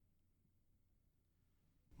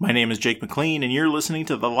My name is Jake McLean, and you're listening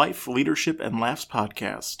to the Life, Leadership, and Laughs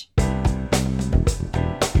podcast.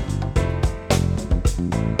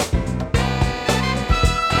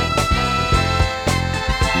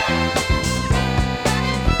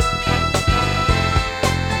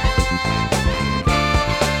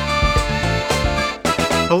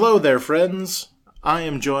 Hello there, friends. I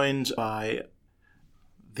am joined by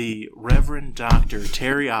the Reverend Dr.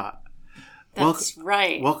 Terry Ott. That's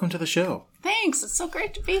right. Welcome to the show. Thanks. It's so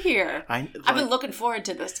great to be here. I've been looking forward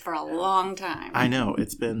to this for a long time. I know.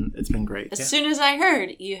 It's been great. As soon as I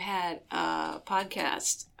heard you had a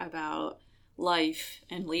podcast about life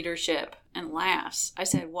and leadership and laughs, I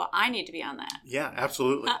said, well, I need to be on that. Yeah,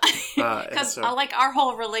 absolutely. Because like our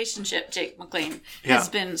whole relationship, Jake McLean, has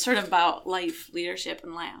been sort of about life, leadership,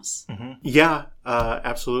 and laughs. Mm-hmm. Yeah,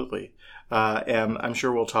 absolutely. And I'm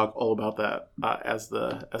sure we'll talk all about that as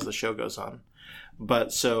the show goes on.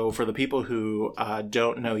 But so for the people who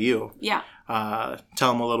don't know you, tell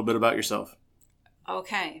them a little bit about yourself.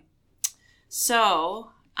 Okay.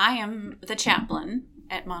 So I am the chaplain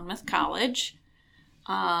at Monmouth College.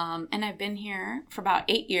 And I've been here for about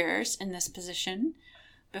 8 years in this position.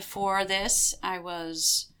 Before this, I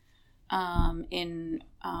was in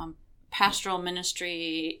pastoral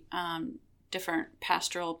ministry, different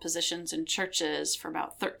pastoral positions in churches for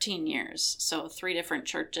about 13 years. So 3 different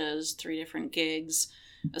churches, 3 different gigs,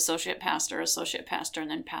 associate pastor,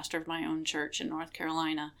 and then pastor of my own church in North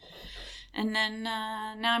Carolina. And then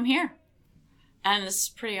now I'm here. And it's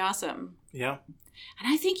pretty awesome. Yeah.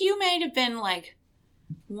 And I think you may have been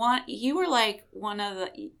you were like one of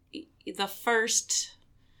the first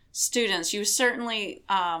students. You certainly,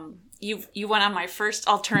 you went on my first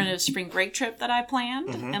alternative spring break trip that I planned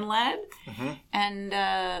and led. Mm-hmm.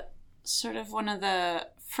 And sort of one of the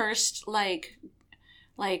first like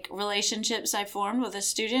relationships I formed with a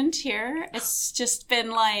student here. It's just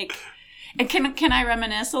been like, and can I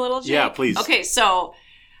reminisce a little, Jake? Yeah, please. Okay, so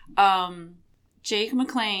Jake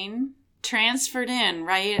McLean transferred in,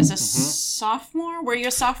 right, as a sophomore? Were you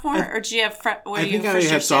a sophomore, or did you have I think I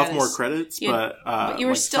had sophomore credits, but you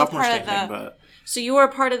were still part of the... So you were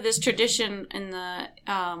a part of this tradition in the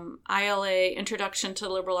ILA, Introduction to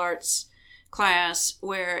Liberal Arts class,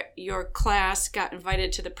 where your class got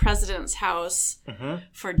invited to the president's house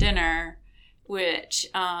for dinner, which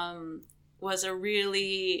was a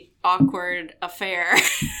really awkward affair.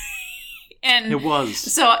 And it was.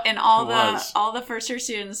 So, and all the first year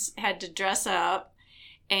students had to dress up,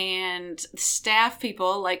 and staff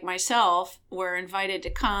people like myself were invited to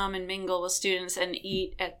come and mingle with students and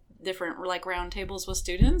eat at different round tables with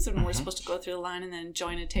students, and we're supposed to go through the line and then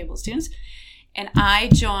join a table of students. And I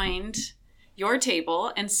joined your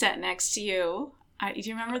table and sat next to you. Do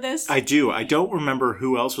you remember this? I do. I don't remember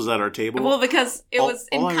who else was at our table. Well, because it was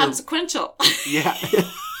inconsequential. Yeah.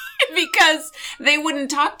 Because they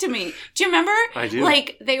wouldn't talk to me. Do you remember? I do.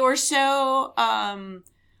 They were so,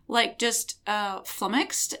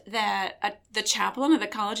 flummoxed that the chaplain of the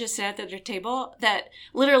college had sat at their table, that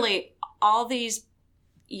literally all these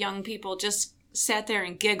young people just sat there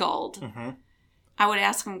and giggled. Mm-hmm. I would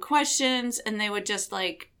ask them questions, and they would just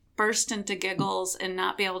burst into giggles and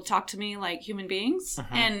not be able to talk to me like human beings.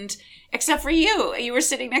 Mm-hmm. And except for you were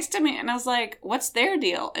sitting next to me, and I was like, what's their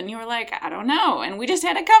deal? And you were like, I don't know. And we just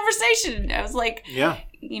had a conversation. I was like,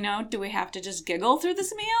 do we have to just giggle through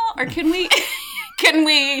this meal, or can we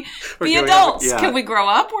be adults? Can we grow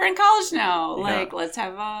up? We're in college now. Let's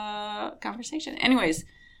have a conversation. Anyways,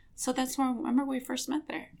 so that's where, remember, we first met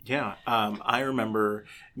there. Yeah. I remember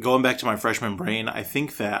going back to my freshman brain. I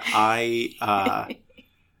think that I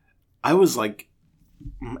was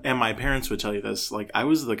and my parents would tell you this, I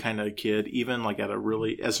was the kind of kid, even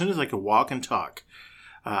as soon as I could walk and talk,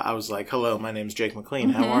 I was like, hello, my name's Jake McLean.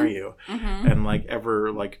 How are you? Mm-hmm. And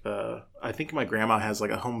I think my grandma has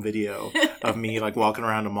a home video of me walking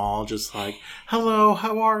around a mall, just hello,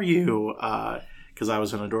 how are you? Because I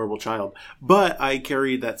was an adorable child. But I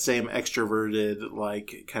carried that same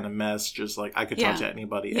extroverted, kind of mess, just I could talk to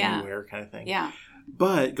anybody, anywhere kind of thing. Yeah.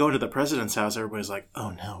 But going to the president's house, everybody's like,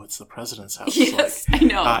 oh no, it's the president's house. Yes, I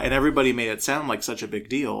know. And everybody made it sound like such a big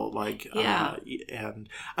deal. And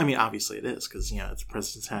I mean, obviously it is, because, it's the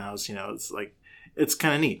president's house, it's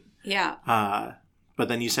kind of neat. Yeah. But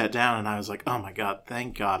then you sat down, and I was like, oh my God,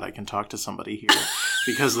 thank God I can talk to somebody here.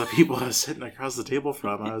 Because the people I was sitting across the table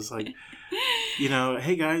from, I was like,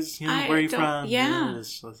 hey guys, where are you from? Yeah.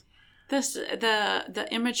 The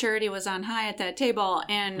immaturity was on high at that table,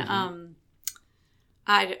 and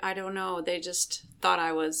I don't know. They just thought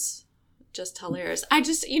I was just hilarious. I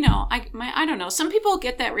just, I don't know. Some people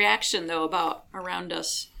get that reaction though around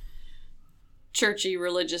us churchy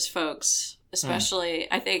religious folks.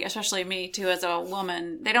 especially I think especially me too as a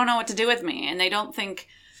woman. They don't know what to do with me, and they don't think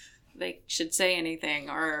they should say anything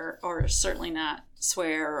or certainly not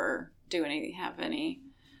swear or have any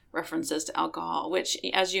references to alcohol, which,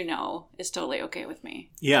 as you know, is totally okay with me.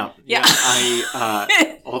 Yeah.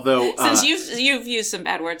 Although since you've used some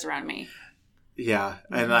bad words around me. Yeah,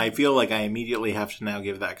 and I feel like I immediately have to now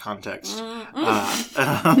give that context.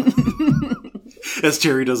 As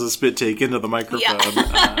Terry does a spit take into the microphone.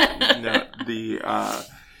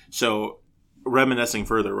 So reminiscing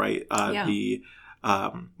further, right?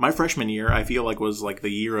 My freshman year, I feel like was like the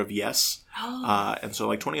year of yes. And so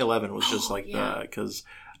like 2011 was just because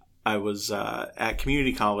I was at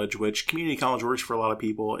community college, which community college works for a lot of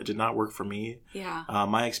people. It did not work for me. Yeah.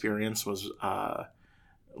 My experience was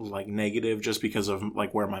like negative just because of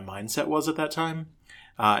like where my mindset was at that time.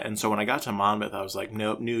 And so when I got to Monmouth, I was like,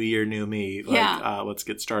 nope, new year, new me. Like, let's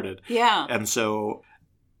get started. Yeah. And so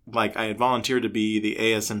like I had volunteered to be the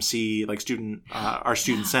ASMC, like our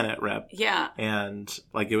student senate rep. Yeah. And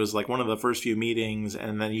like, it was like one of the first few meetings,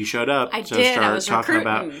 and then you showed up to start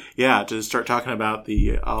talking about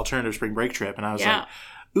the alternative spring break trip. And I was like,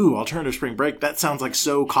 ooh, alternative spring break. That sounds like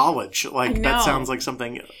so college. Like that sounds like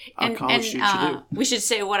something a college student should do. We should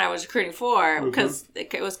say what I was recruiting for, because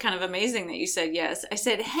it was kind of amazing that you said yes. I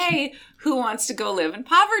said, hey, who wants to go live in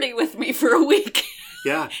poverty with me for a week?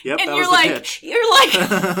 Yeah. Yep. And that you're was like, the pitch. you're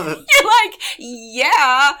like,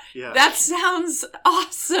 yeah, that sounds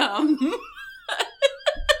awesome.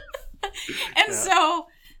 And so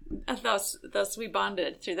thus we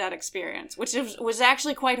bonded through that experience, which was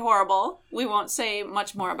actually quite horrible. We won't say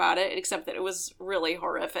much more about it, except that it was really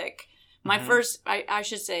horrific. My first, I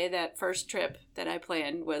should say that first trip that I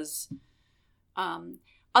planned was,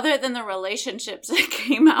 other than the relationships that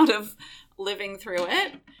came out of living through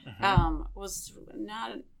it, was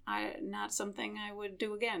not something I would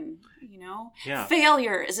do again. You know,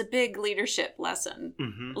 failure is a big leadership lesson.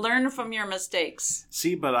 Learn from your mistakes.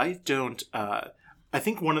 See, but I don't. I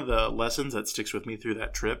think one of the lessons that sticks with me through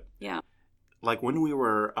that trip, like when we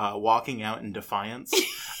were walking out in defiance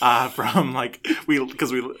from like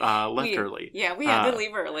because we left early. Yeah, we had to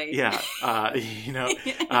leave early.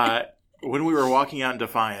 When we were walking out in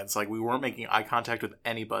defiance, like we weren't making eye contact with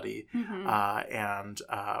anybody, and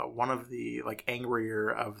one of the like angrier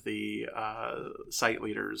of the site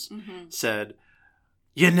leaders said,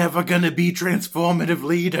 "You're never gonna be transformative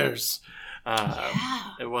leaders."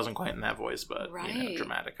 It wasn't quite in that voice, but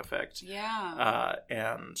dramatic effect. Yeah.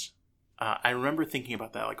 And I remember thinking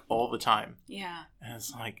about that like all the time. Yeah. And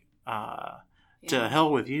it's like, to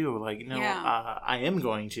hell with you. Like, no, I am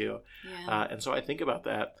going to. Yeah. And so I think about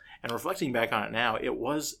that, and reflecting back on it now, it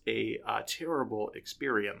was a terrible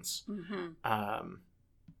experience.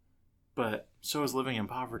 But so is living in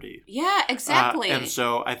poverty. Yeah, exactly. And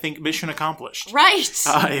so I think mission accomplished. Right.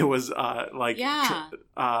 It was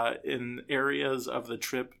in areas of the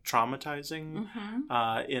trip traumatizing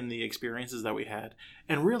in the experiences that we had,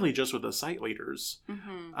 and really just with the site leaders.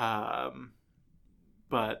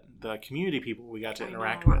 But the community people we got to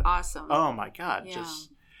interact with, awesome. Oh my God,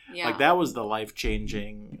 just like that was the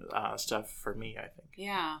life-changing stuff for me, I think.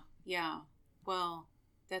 Yeah. Well,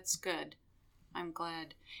 that's good. I'm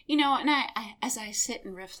glad. You know, and I as I sit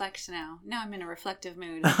and reflect now I'm in a reflective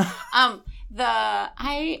mood. I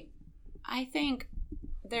think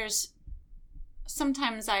there's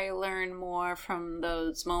sometimes I learn more from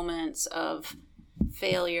those moments of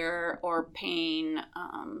failure or pain,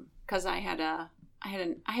 because I've had a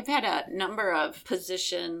number of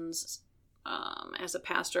positions as a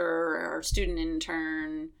pastor or student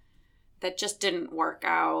intern that just didn't work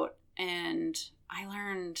out, and I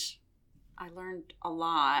learned a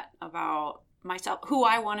lot about myself, who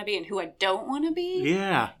I want to be and who I don't want to be.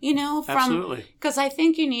 Yeah. You know, absolutely. Because I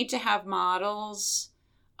think you need to have models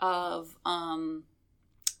of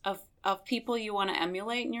people you want to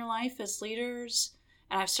emulate in your life as leaders.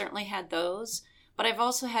 And I've certainly had those. But I've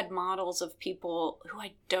also had models of people who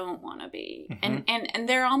I don't want to be. And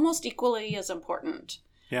they're almost equally as important.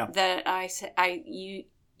 Yeah. That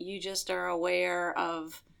you just are aware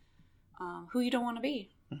of who you don't want to be.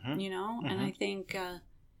 You know, and I think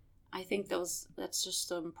that's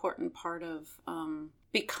just an important part of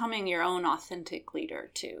becoming your own authentic leader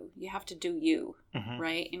too. You have to do you,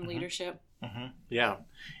 right, in leadership. Yeah,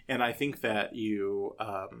 and I think that you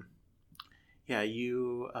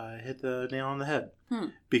hit the nail on the head,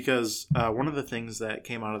 because one of the things that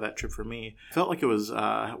came out of that trip for me felt like it was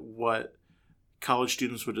what college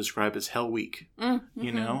students would describe as Hell Week, Mm-hmm.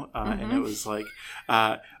 you know? And it was like,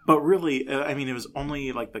 but really, I mean, it was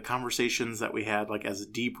only like the conversations that we had like as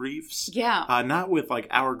debriefs. Yeah. Not with like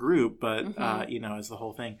our group, but, you know, as the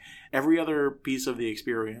whole thing. Every other piece of the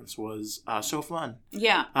experience was so fun.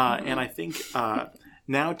 Yeah. And I think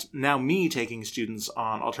now me taking students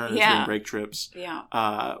on alternative spring break trips,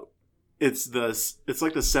 it's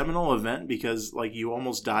like the seminal event because like you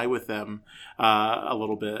almost die with them a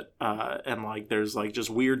little bit, and like there's like just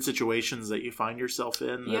weird situations that you find yourself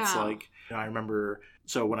in. That's like, you know, I remember,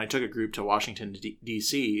 so when I took a group to Washington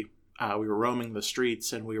D.C., we were roaming the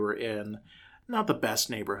streets and we were in not the best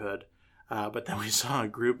neighborhood, but then we saw a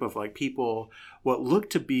group of like people, what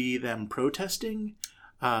looked to be them protesting,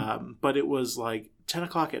 but it was like 10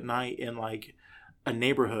 o'clock at night in like a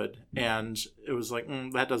neighborhood, and it was like,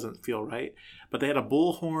 that doesn't feel right. But they had a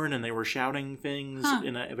bullhorn and they were shouting things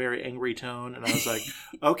in a very angry tone, and I was like,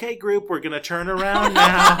 okay, group, we're gonna turn around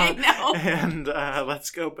now. I know. And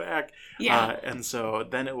let's go back. And so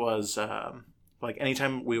then it was like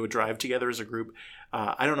anytime we would drive together as a group,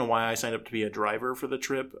 I don't know why I signed up to be a driver for the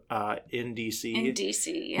trip in DC. In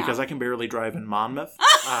DC, because I can barely drive in Monmouth.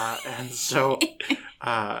 And so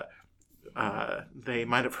they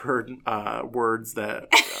might have heard words that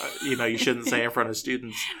you know, you shouldn't say in front of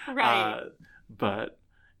students. Right. But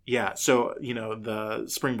yeah, so you know, the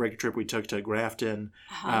spring break trip we took to Grafton,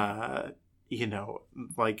 you know,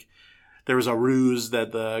 like there was a ruse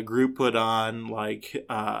that the group put on, like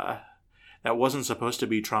that wasn't supposed to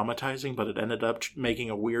be traumatizing, but it ended up making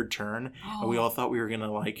a weird turn, and we all thought we were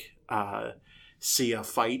gonna like see a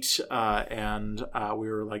fight, and we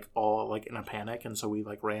were like all like in a panic, and so we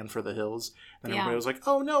like ran for the hills, and everybody was like,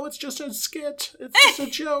 oh no, it's just a skit, it's just a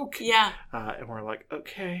joke. And we're like,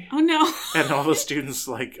 okay. Oh no. And all the students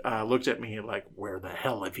like looked at me like, where the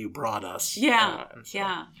hell have you brought us?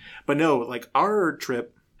 But no, like our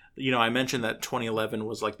trip, you know, I mentioned that 2011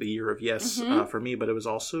 was like the year of yes for me, but it was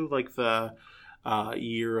also like the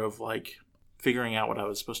year of like figuring out what I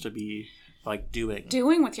was supposed to be like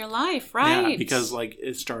doing with your life, right? Yeah, because like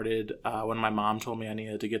it started when my mom told me I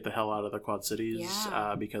needed to get the hell out of the Quad Cities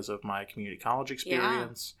because of my community college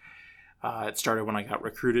experience. It started when I got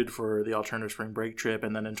recruited for the alternative spring break trip,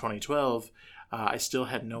 and then in 2012 I still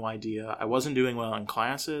had no idea. I wasn't doing well in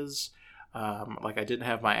classes, like I didn't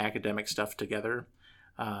have my academic stuff together,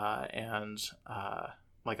 and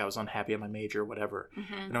like I was unhappy at my major, whatever.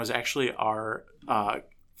 And it was actually our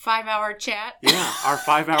 5-hour chat. Our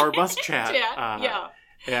 5-hour bus chat.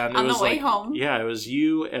 And on it was the way like, home. Yeah, it was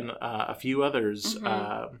you and a few others.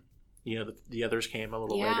 You know, the others came a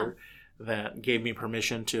little later, that gave me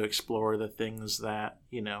permission to explore the things that,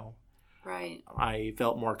 you know, I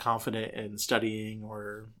felt more confident in studying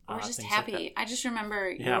or just happy. Like I just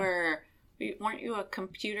remember weren't you a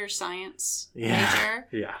computer science major?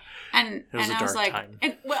 And it was a I was dark like, time.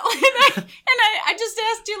 and I just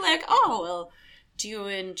asked you like, oh well, do you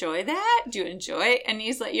enjoy that? Do you enjoy it? And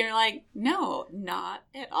you're like, no, not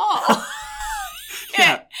at all.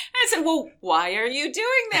 And I said, well, why are you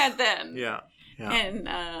doing that then? And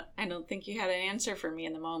I don't think you had an answer for me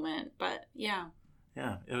in the moment, but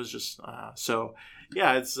it was just so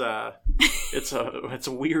it's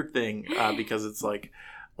a weird thing because it's like,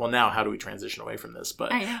 well, now how do we transition away from this?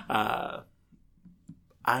 But I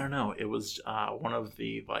don't know. It was one of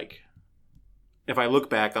the like, if I look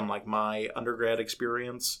back on like my undergrad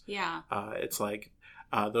experience, it's like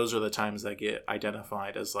those are the times that get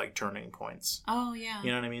identified as like turning points. Oh yeah, you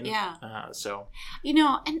know what I mean? So you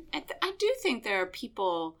know, and I do think there are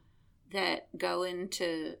people that go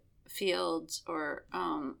into fields or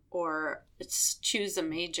choose a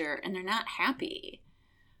major and they're not happy,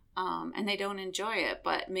 and they don't enjoy it,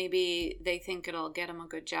 but maybe they think it'll get them a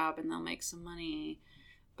good job and they'll make some money,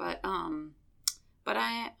 but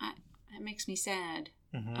it makes me sad.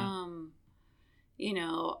 You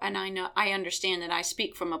know, and I understand that I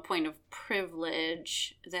speak from a point of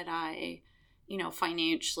privilege that I, you know,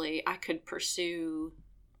 financially I could pursue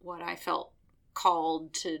what I felt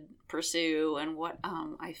called to pursue and what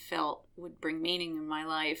I felt would bring meaning in my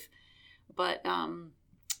life. But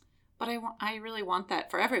I really want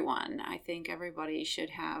that for everyone. I think everybody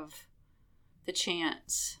should have the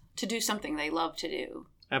chance to do something they love to do.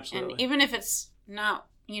 Absolutely. And even if it's not,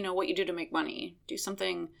 you know, what you do to make money, do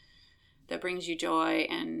something that brings you joy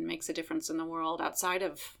and makes a difference in the world outside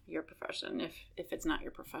of your profession, if it's not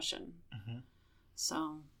your profession.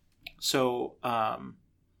 So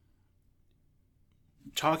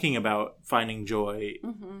talking about finding joy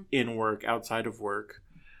in work, outside of work,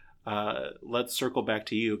 let's circle back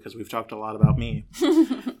to you because we've talked a lot about me.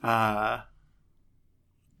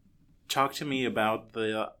 Talk to me about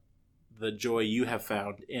the the joy you have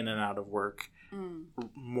found in and out of work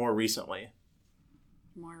more recently?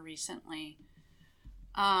 More recently.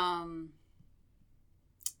 I'm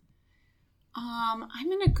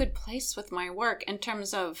in a good place with my work in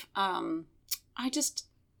terms of, I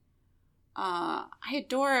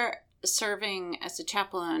adore serving as a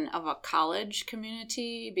chaplain of a college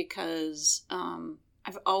community because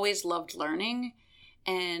I've always loved learning,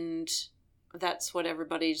 and that's what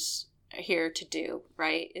everybody's here to do,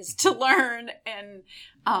 right? Is to learn. And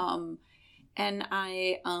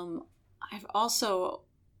I've also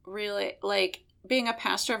really, like, being a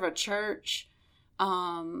pastor of a church,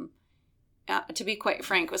 to be quite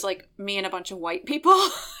frank, was like me and a bunch of white people.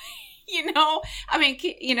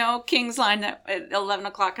 King's line that at 11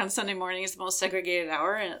 o'clock on Sunday morning is the most segregated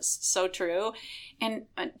hour, and it's so true. And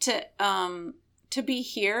to be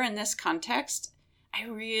here in this context, I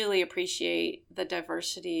really appreciate the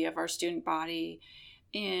diversity of our student body,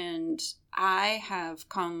 and I have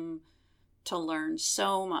come to learn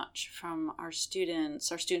so much from our students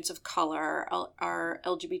of color, our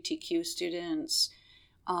LGBTQ students,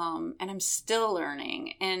 and I'm still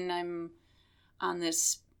learning, and I'm on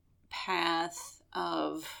this path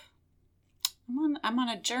of I'm on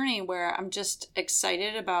a journey where I'm just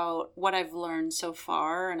excited about what I've learned so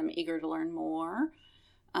far, and I'm eager to learn more,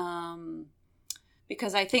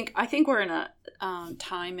 because I think we're in a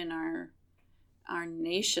time in our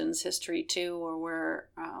nation's history too, where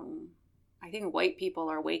I think white people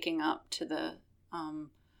are waking up to the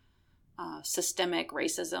systemic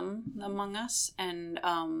racism among us, and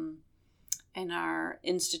our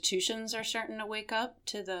institutions are starting to wake up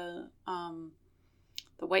to the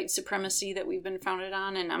white supremacy that we've been founded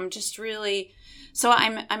on. And I'm just really, so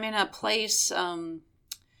I'm in a place,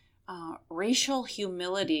 racial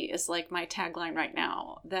humility is like my tagline right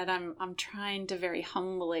now, that I'm trying to very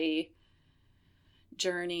humbly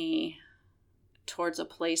journey towards a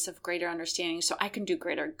place of greater understanding so I can do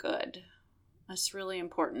greater good. That's really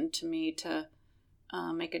important to me, to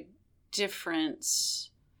make a difference.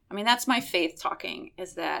 I mean, that's my faith talking,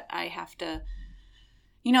 is that I have to,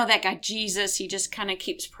 that guy Jesus, he just kind of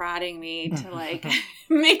keeps prodding me to like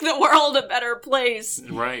make the world a better place.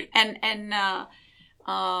 Right. I'll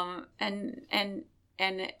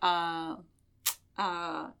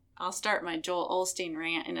start my Joel Osteen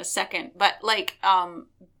rant in a second, but like,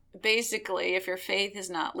 basically, if your faith is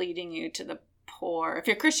not leading you to the poor, if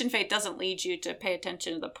your Christian faith doesn't lead you to pay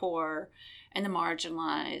attention to the poor and the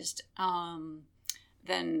marginalized,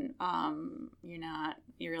 then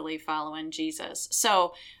you're really following Jesus.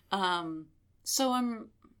 So I'm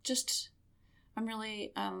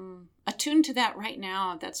really attuned to that right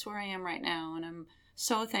now. That's where I am right now, and I'm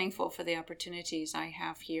so thankful for the opportunities I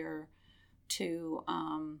have here to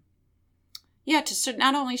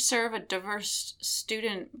not only serve a diverse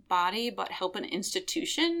student body, but help an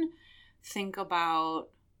institution think about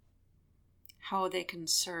how they can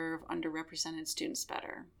serve underrepresented students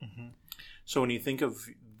better. Mm-hmm. So when you think of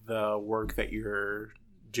the work that you're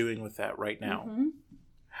doing with that right now,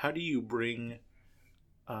 how do you bring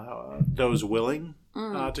those willing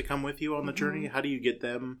to come with you on the journey? How do you get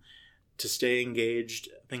them to stay engaged,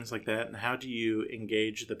 things like that? And how do you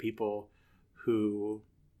engage the people who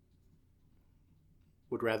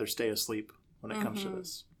would rather stay asleep when it comes to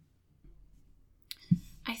this?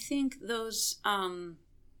 I think those, I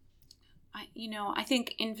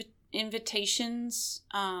think invitations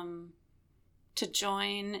to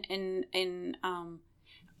join in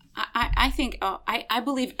I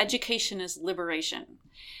believe education is liberation.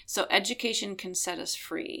 So education can set us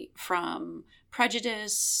free from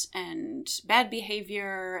prejudice and bad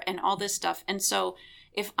behavior and all this stuff. And so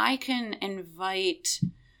if I can invite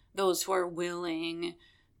those who are willing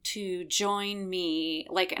to join me,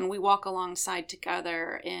 and we walk alongside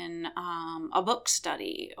together in a book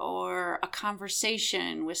study or a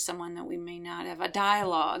conversation with someone that we may not have, a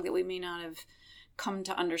dialogue that we may not have come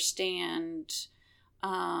to understand,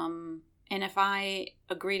 and if I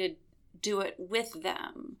agree to do it with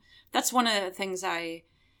them, that's one of the things I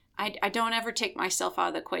don't ever take myself out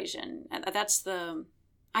of the equation.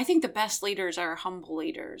 I think the best leaders are humble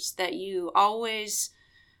leaders, that you always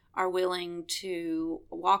are willing to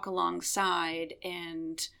walk alongside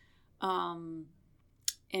and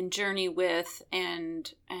journey with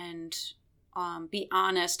and be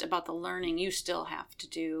honest about the learning you still have to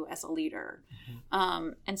do as a leader.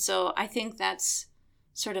 And so I think that's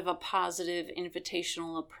sort of a positive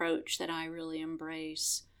invitational approach that I really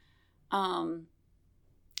embrace. Those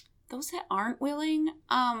that aren't willing,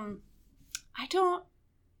 the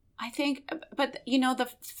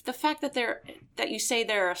fact that you say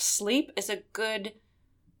they're asleep is a good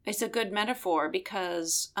metaphor,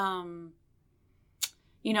 because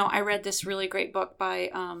I read this really great book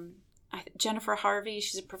by Jennifer Harvey.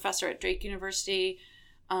 She's a professor at Drake University.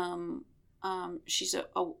 She's a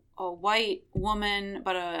white woman,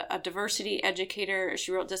 but a diversity educator.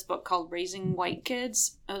 She wrote this book called Raising White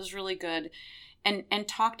Kids. It was really good. And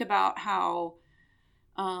talked about how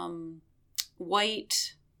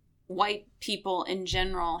white people in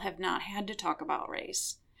general have not had to talk about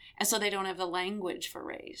race. And so they don't have the language for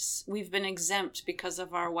race. We've been exempt because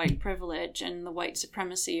of our white privilege and the white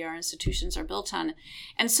supremacy our institutions are built on.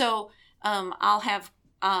 And so I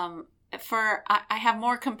have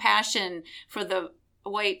more compassion for the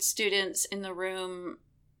white students in the room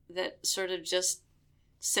that sort of just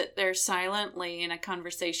sit there silently in a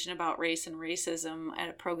conversation about race and racism at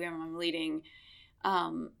a program I'm leading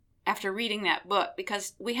after reading that book,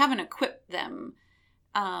 because we haven't equipped them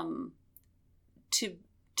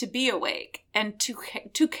to be awake and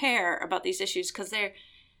to care about these issues, because they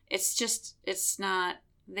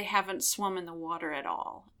haven't swum in the water at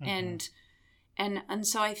all. Mm-hmm. And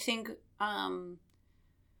so I think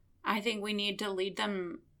we need to lead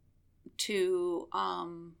them to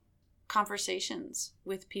conversations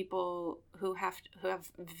with people who have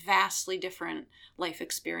vastly different life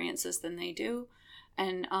experiences than they do,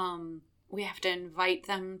 and we have to invite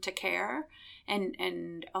them to care and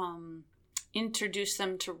introduce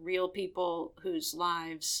them to real people whose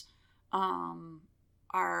lives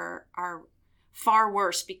are far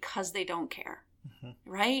worse because they don't care, mm-hmm.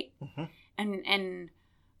 right? Mm-hmm. And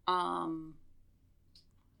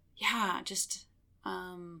just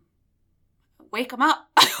wake them up,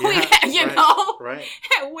 right.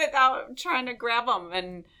 without trying to grab them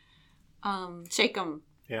and shake them.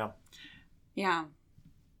 Yeah. Yeah.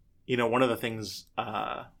 One of the things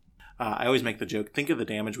I always make the joke, think of the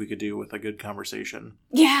damage we could do with a good conversation.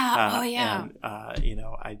 Yeah.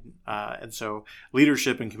 And so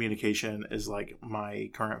leadership and communication is like my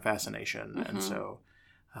current fascination. Mm-hmm. And so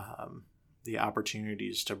the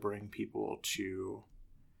opportunities to bring people to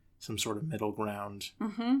some sort of middle ground,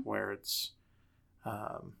 mm-hmm. where it's,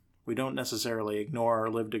 we don't necessarily ignore our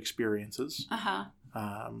lived experiences,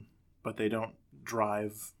 but they don't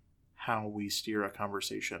drive how we steer a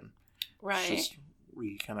conversation. Right.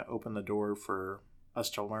 We kind of open the door for us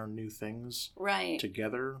to learn new things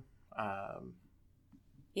together.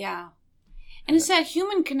 Yeah. And it's that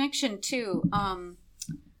human connection too. I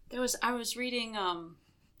was reading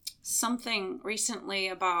something recently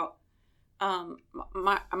about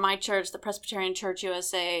my church, the Presbyterian Church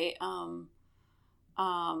USA,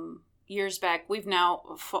 years back. We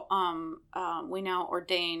now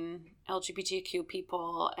ordain LGBTQ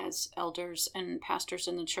people as elders and pastors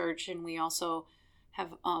in the church, and we also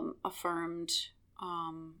have affirmed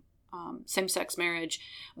same-sex marriage,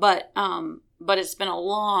 but it's been a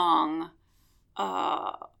long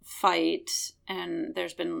fight, and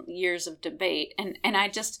there's been years of debate, and I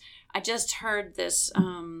just heard this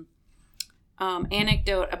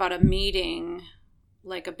anecdote about a meeting,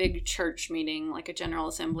 like a big church meeting, like a General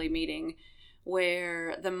Assembly meeting,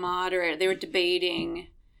 where the moderator, they were debating,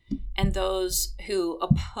 and those who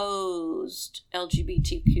opposed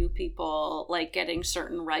LGBTQ people, like getting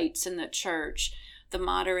certain rights in the church, the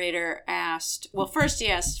moderator asked, first he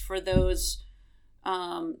asked for those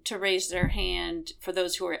to raise their hand, for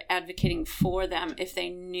those who were advocating for them, if they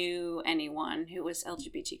knew anyone who was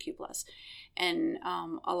LGBTQ+. And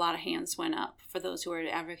a lot of hands went up for those who were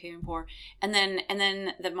advocating for. And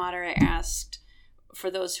then the moderator asked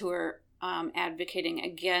for those who were advocating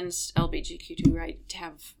against LGBTQ right to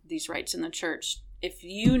have these rights in the church. If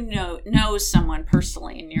you know someone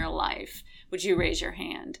personally in your life, would you raise your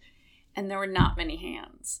hand? And there were not many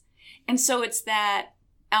hands. And so it's that,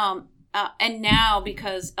 and now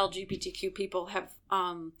because LGBTQ people have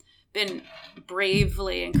been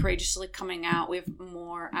bravely and courageously coming out, we have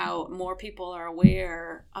more people are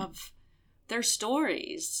aware of their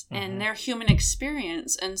stories, mm-hmm. and their human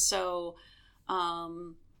experience. And so,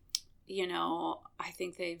 I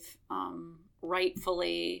think they've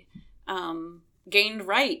rightfully gained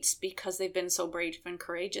rights because they've been so brave and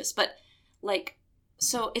courageous. But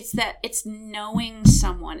so it's knowing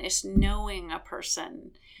someone, it's knowing a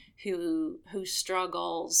person who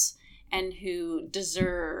struggles and who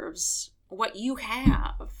deserves what you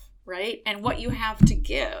have, right? And what you have to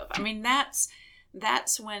give. I mean, that's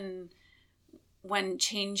when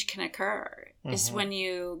change can occur, mm-hmm. is when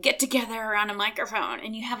you get together around a microphone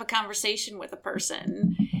and you have a conversation with a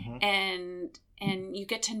person, mm-hmm. and you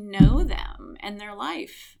get to know them and their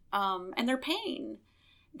life, and their pain.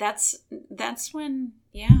 That's when,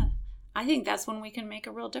 I think that's when we can make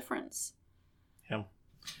a real difference. Yeah.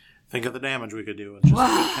 Think of the damage we could do with just a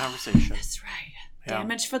good conversation. That's right. Yeah.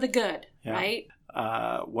 Damage for the good, right?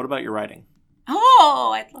 what about your writing?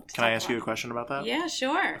 Oh, I'd love to. Can I ask you a question about that? Yeah,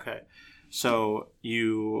 sure. Okay. So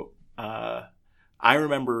you, I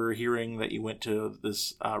remember hearing that you went to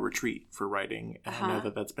this retreat for writing, and I know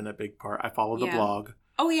that that's been a big part. I follow the blog.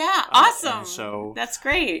 Oh yeah, awesome! So that's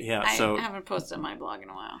great. Yeah, I so haven't posted my blog in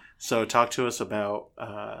a while. So talk to us about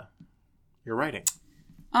your writing.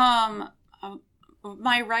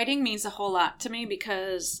 My writing means a whole lot to me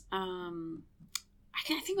because I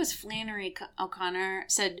think it was Flannery O'Connor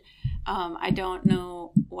said, "I don't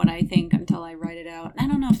know what I think until I write it out." And I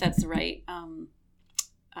don't know if that's right.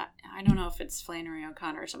 I don't know if it's Flannery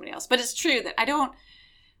O'Connor or somebody else, but it's true that I don't.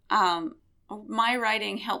 My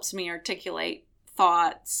writing helps me articulate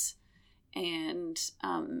thoughts and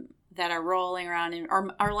that are rolling around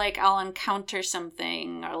or like I'll encounter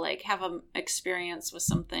something or like have an experience with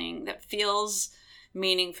something that feels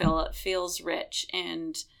meaningful, it feels rich,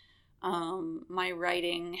 and my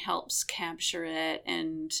writing helps capture it,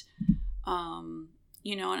 and and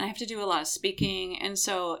I have to do a lot of speaking, and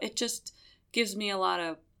so it just gives me a lot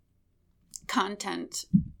of content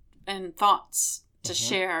and thoughts to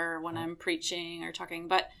share when I'm preaching or talking,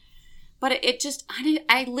 but it just,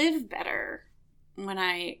 I live better when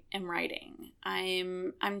I am writing.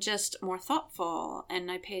 I'm just more thoughtful,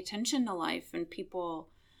 and I pay attention to life and people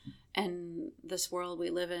and this world we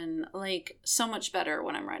live in, like, so much better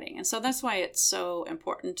when I'm writing. And so that's why it's so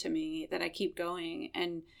important to me that I keep going,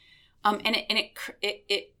 and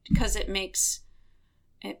it because it makes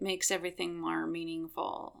everything more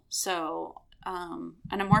meaningful. So and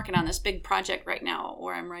I'm working on this big project right now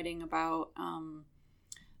where I'm writing about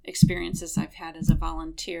experiences I've had as a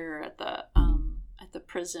volunteer at the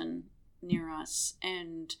prison near us,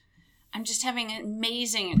 and I'm just having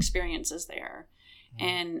amazing experiences there.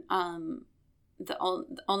 And the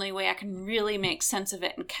only way I can really make sense of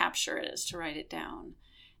it and capture it is to write it down.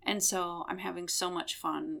 And so I'm having so much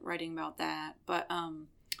fun writing about that. But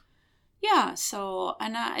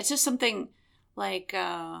it's just something like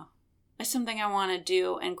it's something I want to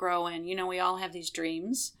do and grow in. We all have these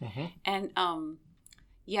dreams, and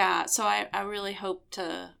so I really hope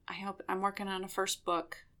I'm working on a first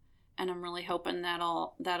book, and I'm really hoping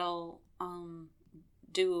that'll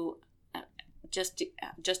do just to,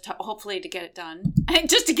 hopefully to get it done,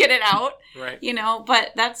 just to get it out, right?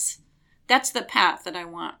 But that's the path that I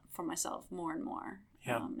want for myself more and more.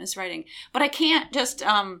 Is writing, but I can't just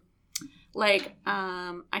I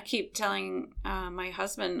keep telling my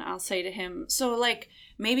husband, I'll say to him, so like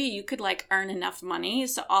maybe you could like earn enough money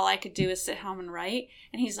so all I could do is sit home and write.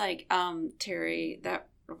 And he's like, Terry, that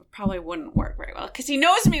probably wouldn't work very well, because he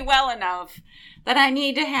knows me well enough that I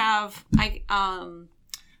need to have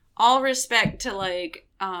all respect to like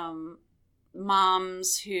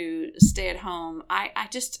moms who stay at home. I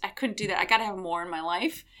couldn't do that. I got to have more in my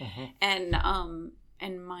life, and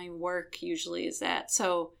my work usually is that.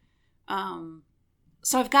 So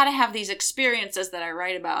I've got to have these experiences that I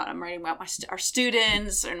write about. I'm writing about our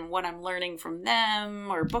students and what I'm learning from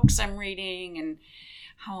them, or books I'm reading, and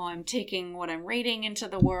how I'm taking what I'm reading into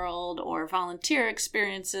the world, or volunteer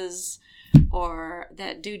experiences, or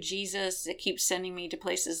that dude Jesus that keeps sending me to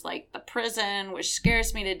places like the prison, which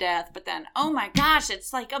scares me to death. But then, oh my gosh,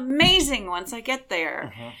 it's like amazing once I get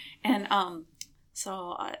there. And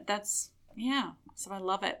so I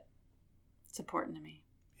love it. It's important to me.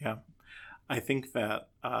 Yeah. I think that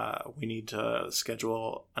we need to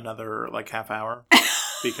schedule another like half hour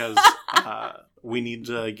because we need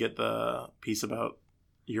to get the piece about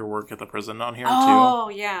your work at the prison on here too. Oh,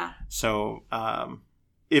 yeah. So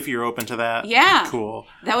if you're open to that, cool.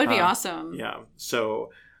 That would be awesome. Yeah.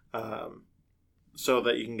 So so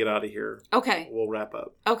that you can get out of here. Okay. We'll wrap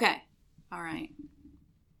up. Okay. All right.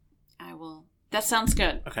 I will. That sounds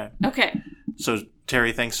good. Okay. So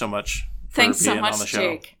Terry, thanks so much. Thanks so much,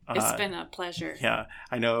 Jake. It's been a pleasure. Yeah,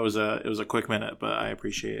 I know it was a quick minute, but I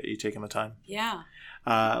appreciate you taking the time. Yeah.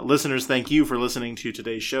 Listeners, thank you for listening to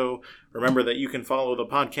today's show. Remember that you can follow the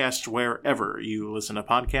podcast wherever you listen to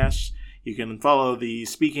podcasts. You can follow the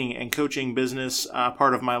speaking and coaching business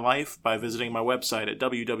part of my life by visiting my website at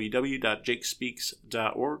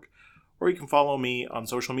www.jakespeaks.org, or you can follow me on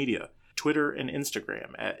social media, Twitter and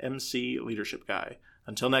Instagram at MC Leadership Guy.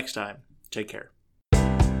 Until next time, take care.